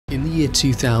In the year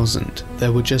 2000,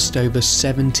 there were just over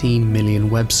 17 million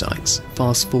websites.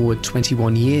 Fast forward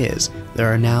 21 years, there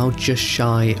are now just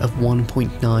shy of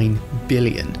 1.9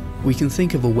 billion. We can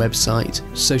think of a website,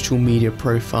 social media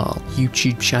profile,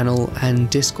 YouTube channel, and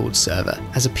Discord server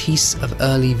as a piece of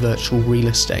early virtual real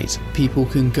estate. People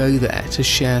can go there to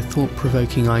share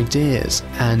thought-provoking ideas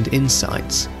and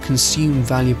insights, consume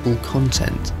valuable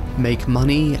content, make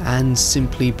money, and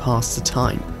simply pass the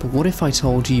time. But what if I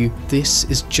told you this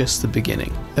is just the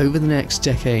beginning? Over the next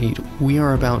decade, we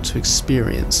are about to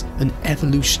experience an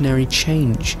evolutionary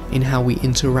change in how we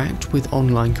interact with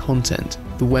online content.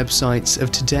 The websites of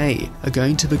today are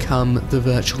going to become the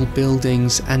virtual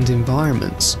buildings and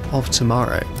environments of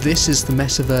tomorrow. This is the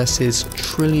Metaverse's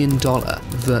trillion-dollar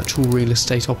virtual real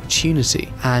estate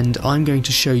opportunity, and I'm going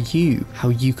to show you how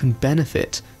you can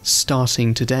benefit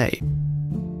starting today.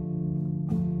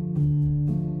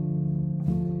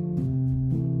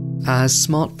 As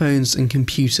smartphones and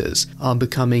computers are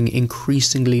becoming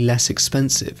increasingly less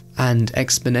expensive and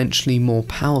exponentially more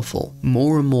powerful,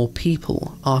 more and more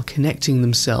people are connecting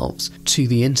themselves to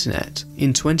the internet.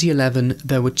 In 2011,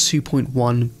 there were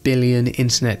 2.1 billion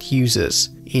internet users.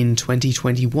 In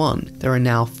 2021, there are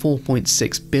now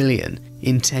 4.6 billion.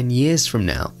 In 10 years from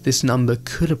now, this number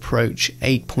could approach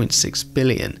 8.6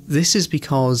 billion. This is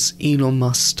because Elon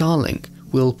Musk's Starlink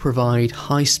will provide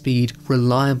high-speed,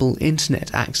 reliable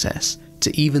internet access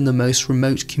to even the most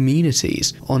remote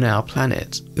communities on our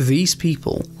planet. These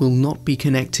people will not be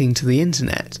connecting to the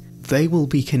internet, they will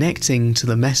be connecting to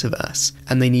the metaverse,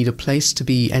 and they need a place to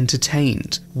be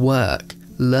entertained, work,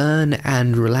 learn,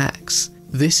 and relax.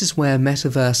 This is where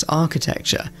metaverse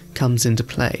architecture comes into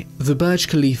play. The Burj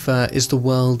Khalifa is the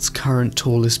world's current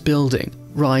tallest building,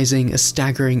 rising a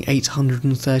staggering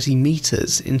 830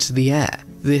 meters into the air.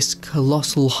 This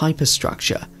colossal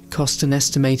hyperstructure cost an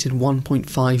estimated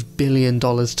 $1.5 billion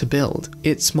to build.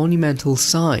 Its monumental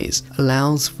size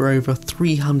allows for over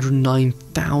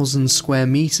 309,000 square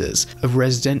meters of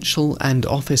residential and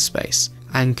office space,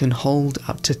 and can hold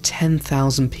up to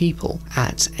 10,000 people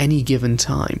at any given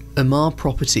time. Amar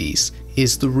Properties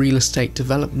is the real estate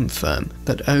development firm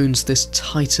that owns this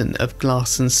titan of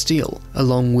glass and steel,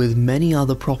 along with many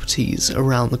other properties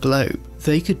around the globe.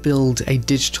 They could build a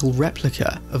digital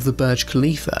replica of the Burj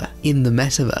Khalifa in the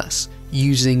metaverse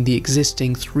using the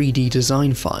existing 3D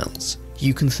design files.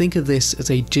 You can think of this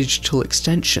as a digital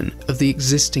extension of the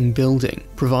existing building,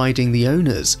 providing the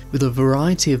owners with a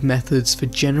variety of methods for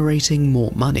generating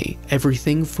more money.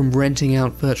 Everything from renting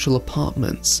out virtual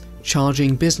apartments,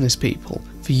 charging business people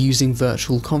for using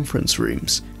virtual conference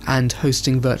rooms, and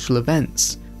hosting virtual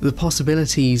events. The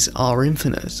possibilities are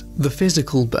infinite. The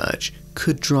physical Burj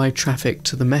could drive traffic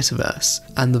to the metaverse,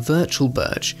 and the virtual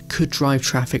Burj could drive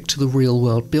traffic to the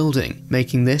real-world building,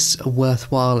 making this a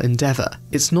worthwhile endeavour.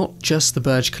 It's not just the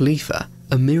Burj Khalifa.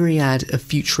 A myriad of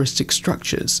futuristic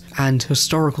structures and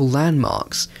historical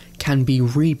landmarks can be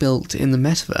rebuilt in the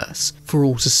metaverse for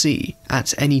all to see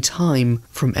at any time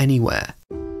from anywhere.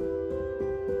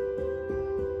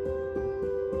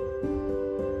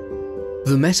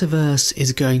 The metaverse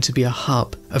is going to be a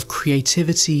hub of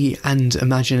creativity and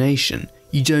imagination.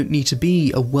 You don't need to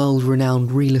be a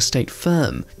world-renowned real estate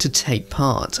firm to take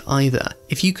part either.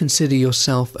 If you consider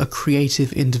yourself a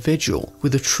creative individual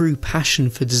with a true passion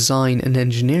for design and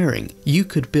engineering, you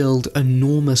could build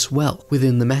enormous wealth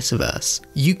within the metaverse.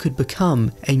 You could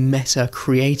become a meta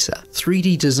creator.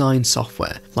 3D design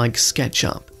software like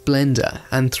Sketchup, Blender,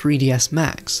 and 3ds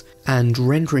Max, and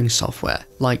rendering software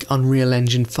like Unreal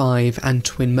Engine 5 and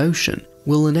Twinmotion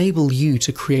will enable you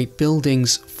to create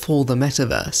buildings for the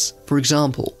metaverse. For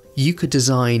example, you could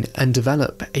design and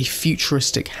develop a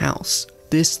futuristic house.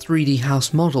 This 3D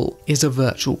house model is a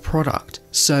virtual product,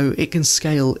 so it can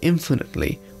scale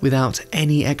infinitely without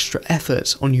any extra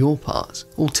effort on your part.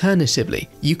 Alternatively,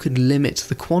 you could limit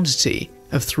the quantity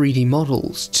of 3D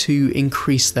models to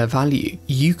increase their value.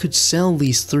 You could sell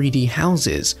these 3D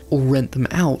houses or rent them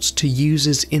out to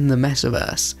users in the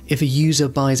metaverse. If a user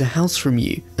buys a house from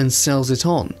you and sells it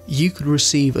on, you could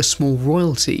receive a small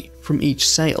royalty from each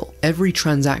sale. Every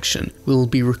transaction will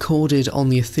be recorded on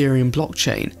the Ethereum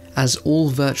blockchain, as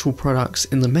all virtual products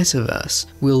in the metaverse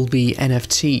will be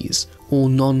NFTs, or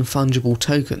non-fungible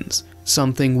tokens,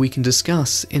 something we can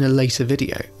discuss in a later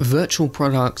video. Virtual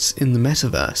products in the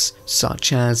metaverse,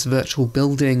 such as virtual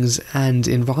buildings and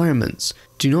environments,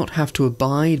 do not have to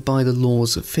abide by the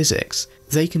laws of physics.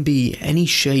 They can be any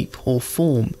shape or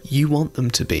form you want them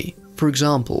to be. For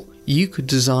example, you could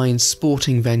design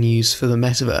sporting venues for the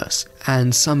metaverse,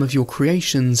 and some of your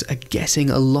creations are getting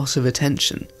a lot of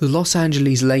attention. The Los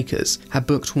Angeles Lakers have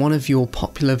booked one of your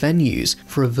popular venues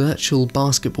for a virtual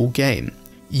basketball game.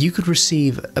 you could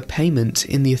receive a payment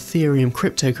in the Ethereum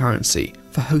cryptocurrency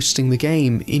for hosting the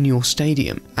game in your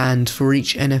stadium, and for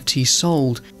each NFT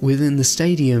sold within the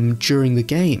stadium during the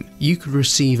game, you could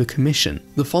receive a commission.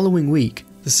 The following week,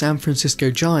 the San Francisco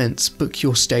Giants book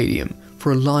your stadium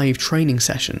for a live training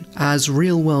session. As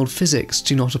real-world physics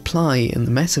do not apply in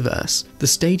the metaverse, the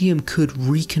stadium could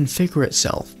reconfigure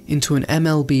itself into an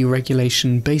MLB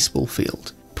regulation baseball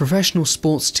field. Professional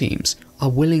sports teams are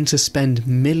willing to spend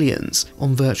millions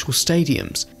on virtual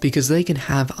stadiums because they can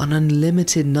have an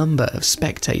unlimited number of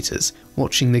spectators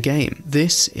watching the game.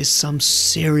 This is some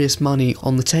serious money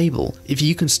on the table if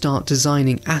you can start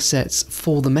designing assets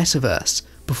for the metaverse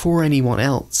before anyone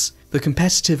else. The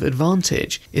competitive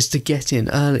advantage is to get in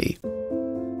early.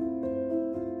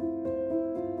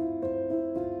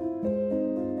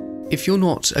 If you're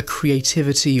not a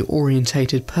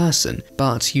creativity-orientated person,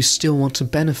 but you still want to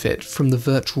benefit from the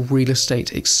virtual real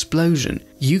estate explosion,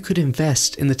 you could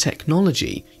invest in the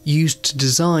technology used to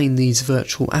design these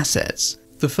virtual assets.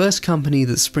 The first company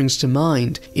that springs to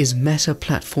mind is Meta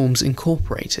Platforms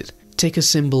Incorporated, ticker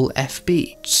symbol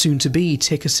FB, soon to be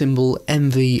ticker symbol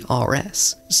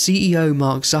MVRS. CEO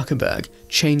Mark Zuckerberg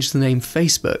changed the name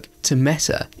Facebook to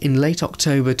Meta in late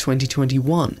October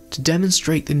 2021 to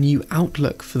demonstrate the new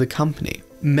outlook for the company.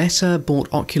 Meta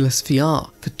bought Oculus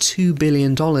VR for $2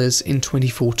 billion in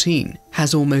 2014,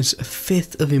 has almost a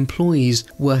fifth of employees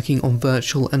working on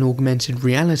virtual and augmented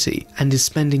reality, and is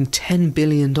spending $10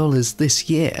 billion this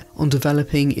year on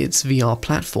developing its VR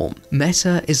platform.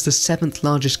 Meta is the 7th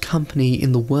largest company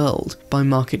in the world by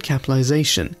market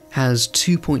capitalization, has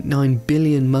 2.9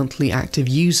 billion monthly active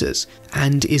users,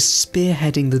 and is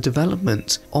spearheading the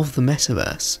development of the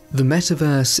metaverse. The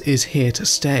metaverse is here to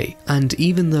stay, and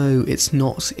even though it's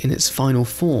not in its final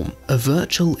form, a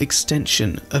virtual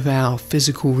extension of our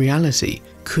physical reality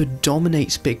could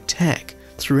dominate big tech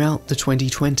throughout the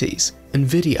 2020s.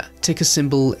 Nvidia, ticker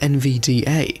symbol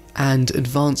NVDA, and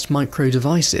Advanced Micro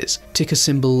Devices, ticker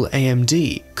symbol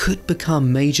AMD, could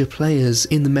become major players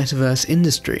in the metaverse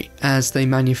industry as they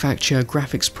manufacture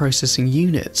graphics processing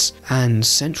units and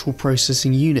central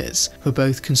processing units for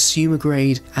both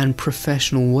consumer-grade and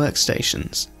professional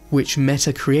workstations, which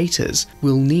Meta creators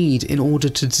will need in order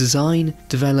to design,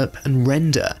 develop, and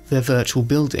render their virtual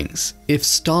buildings. If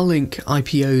Starlink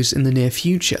IPOs in the near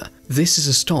future, this is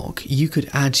a stock you could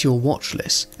add to your watch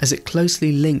list as it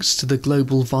closely links to the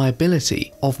global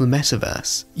viability of the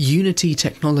metaverse. Unity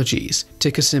Technologies,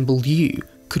 ticker symbol U,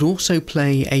 could also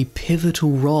play a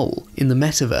pivotal role in the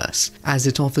metaverse as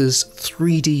it offers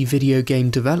 3D video game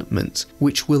development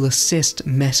which will assist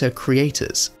Meta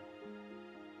creators.